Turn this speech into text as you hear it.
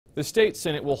The state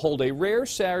Senate will hold a rare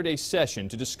Saturday session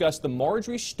to discuss the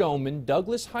Marjorie Stoneman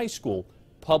Douglas High School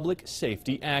Public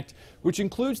Safety Act, which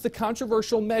includes the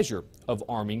controversial measure of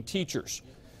arming teachers.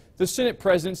 The Senate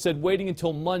president said waiting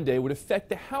until Monday would affect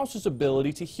the House's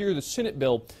ability to hear the Senate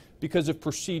bill because of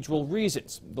procedural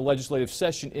reasons. The legislative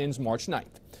session ends March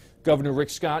 9th. Governor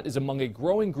Rick Scott is among a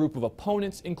growing group of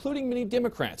opponents, including many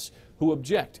Democrats, who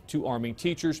object to arming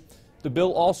teachers. The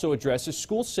bill also addresses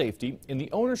school safety and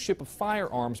the ownership of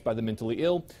firearms by the mentally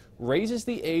ill, raises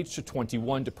the age to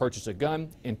 21 to purchase a gun,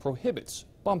 and prohibits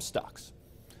bump stocks.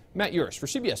 Matt Yurus for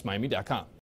CBSMiami.com.